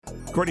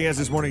Courtney has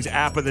this morning's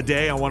app of the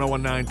day on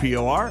 1019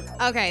 POR.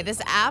 Okay, this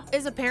app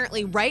is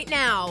apparently right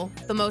now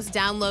the most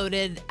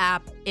downloaded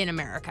app in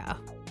America,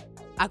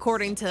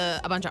 according to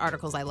a bunch of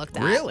articles I looked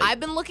at. Really? I've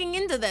been looking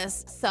into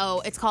this.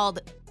 So it's called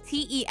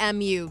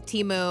TEMU,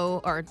 Temu,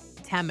 or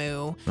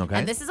Temu. Okay.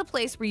 And this is a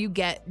place where you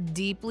get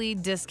deeply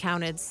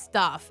discounted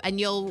stuff. And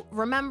you'll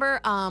remember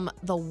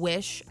the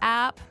Wish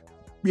app.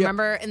 Yep.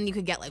 Remember? And you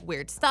could get like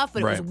weird stuff,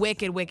 but it was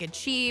Right. wicked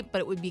cheap, but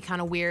it would be kind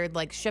of weird,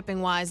 like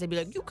shipping wise. They'd be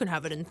like, you can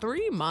have it in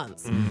 3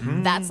 months.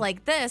 Mm-hmm. That's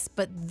like this,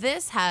 but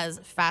this has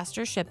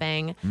faster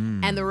shipping,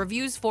 and the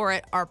reviews for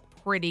it are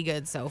pretty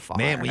good so far.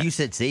 Man, when you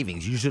said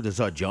savings, you should have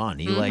saw John.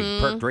 He like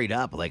perked right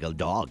up like a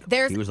dog.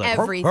 There's he was like,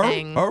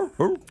 everything.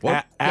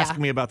 What? Ask Yeah.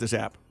 me about this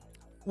app.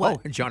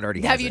 What? Oh, John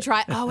already has Have you it.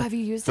 tried? Oh, have you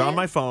used It's it? on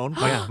my phone.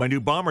 My new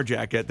bomber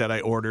jacket that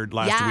I ordered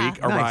last Yeah.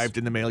 week Nice. arrived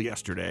in the mail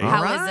yesterday. How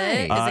All is right.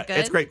 it? Is it good?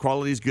 It's great.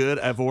 Quality's good.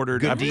 I've ordered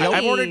Good deal.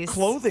 I've ordered Nice.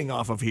 clothing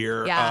off of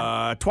here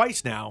Yeah.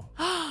 twice now.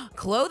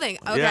 Clothing.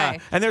 Okay. Yeah.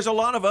 And there's a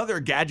lot of other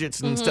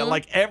gadgets and stuff,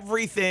 like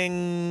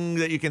everything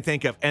that you can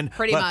think of. And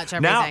Pretty but much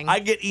everything. Now I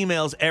get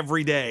emails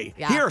every day.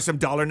 Yeah. Here are some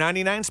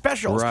 $1.99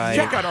 specials. Right.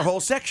 Check out our whole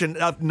section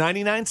of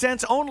 99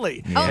 cents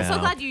only. Oh, I'm so Yeah.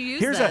 glad you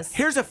used Here's this.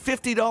 here's a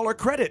 $50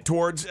 credit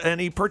towards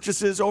any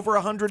purchases over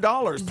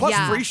 $100 plus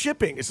Yeah. free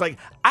shipping. It's like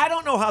I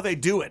don't know how they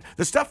do it.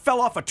 The stuff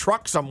fell off a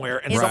truck somewhere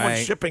and someone's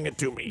Right. shipping it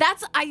to me.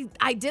 That's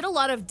I did a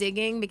lot of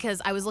digging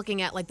because I was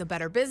looking at like the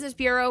Better Business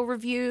Bureau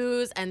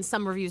reviews and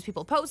some reviews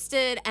people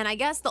posted, and I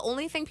guess the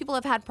only thing people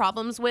have had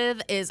problems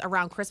with is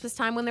around Christmas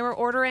time when they were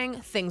ordering,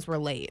 things were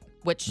late,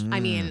 which I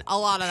mean, a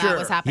lot of that Sure.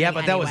 was happening. Yeah,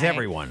 but that was anyway.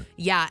 everyone.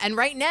 Yeah, and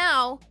right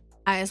now,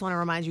 I just want to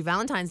remind you,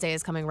 Valentine's Day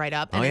is coming right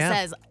up, and Oh, yeah? it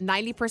says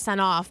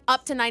 90% off,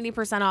 up to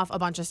 90% off a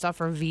bunch of stuff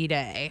for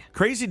V-Day.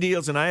 Crazy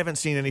deals, and I haven't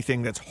seen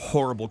anything that's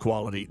horrible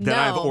quality that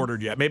I've No.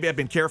 ordered yet. Maybe I've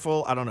been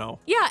careful. I don't know.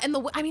 Yeah, and the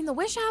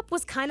Wish app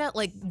was kind of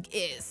like,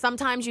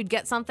 sometimes you'd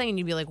get something and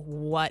you'd be like,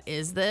 what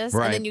is this?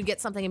 Right. And then you'd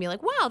get something and be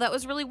like, wow, that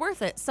was really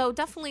worth it. So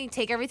definitely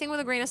take everything with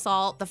a grain of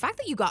salt. The fact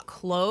that you got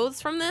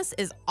clothes from this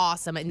is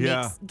awesome. It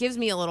Yeah. gives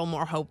me a little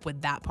more hope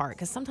with that part,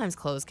 because sometimes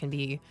clothes can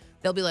be,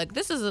 they'll be like,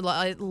 this is a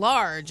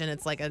large, and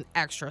it's like an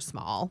extra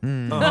small.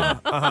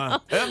 I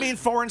mean,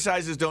 foreign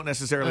sizes don't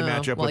necessarily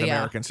match up well, with yeah.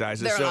 American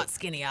sizes. They're so a lot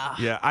skinnier.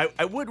 yeah,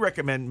 I would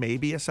recommend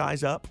maybe a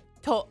size up.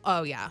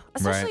 Oh, yeah.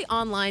 Especially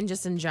online,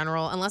 just in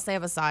general, unless they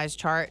have a size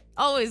chart.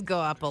 Always go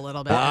up a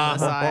little bit in the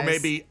size. Or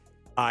maybe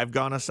I've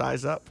gone a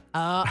size up.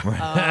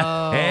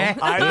 Eh?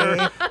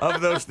 Either of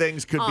those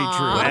things could be true.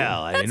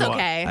 Well, I That's didn't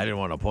okay. I didn't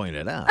want to point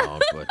it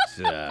out, but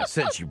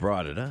since you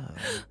brought it up.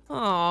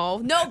 Oh,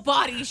 no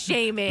body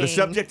shaming. The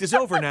subject is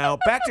over now.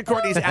 Back to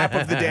Courtney's app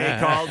of the day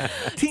called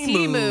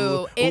Temu.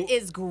 Temu. It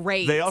is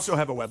great. They also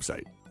have a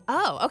website.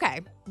 Oh,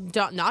 okay.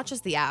 Not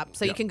just the app.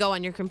 So you can go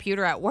on your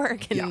computer at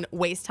work and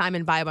waste time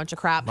and buy a bunch of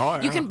crap. Oh,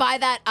 yeah. You can buy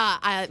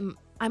that.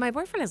 My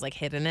boyfriend has like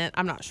hidden it.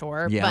 I'm not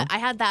sure. Yeah. But I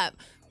had that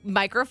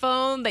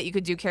microphone that you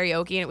could do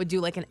karaoke and it would do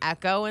like an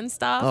echo and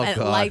stuff, Oh, and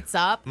God. it lights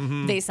up.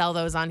 They sell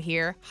those on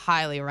here.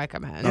 Highly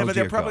recommend. Yeah, but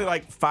they're dear probably God.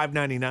 like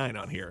 $5.99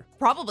 on here.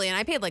 Probably, and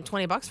I paid like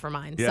 $20 for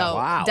mine. Yeah. So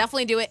Wow.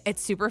 definitely do it.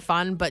 It's super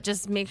fun, but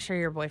just make sure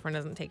your boyfriend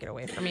doesn't take it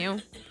away from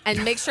you.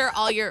 And make sure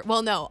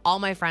all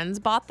my friends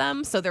bought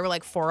them. So there were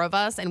like 4 of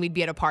us, and we'd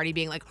be at a party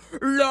being like,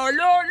 la,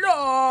 la,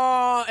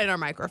 la, in our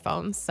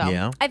microphones. So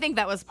Yeah. I think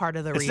that was part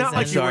of the It's reason. not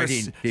like you Sorry, were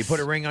did you put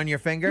a ring on your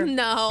finger?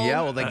 No.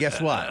 Yeah, well then guess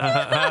what?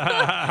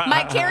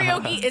 My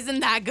karaoke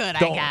isn't that good, I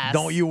guess.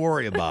 Don't you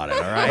worry about it,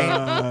 all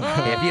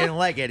right? If you didn't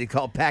like it, it's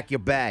called pack your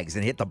bags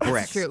and hit the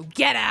bricks. It's true.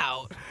 Get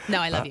out. No,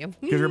 I love you.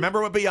 Because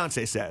remember what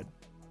Beyonce said.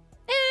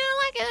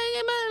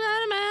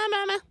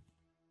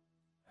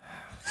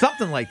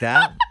 Something like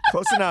that.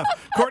 Close enough.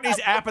 Courtney's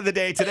app of the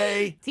day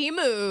today.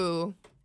 Temu.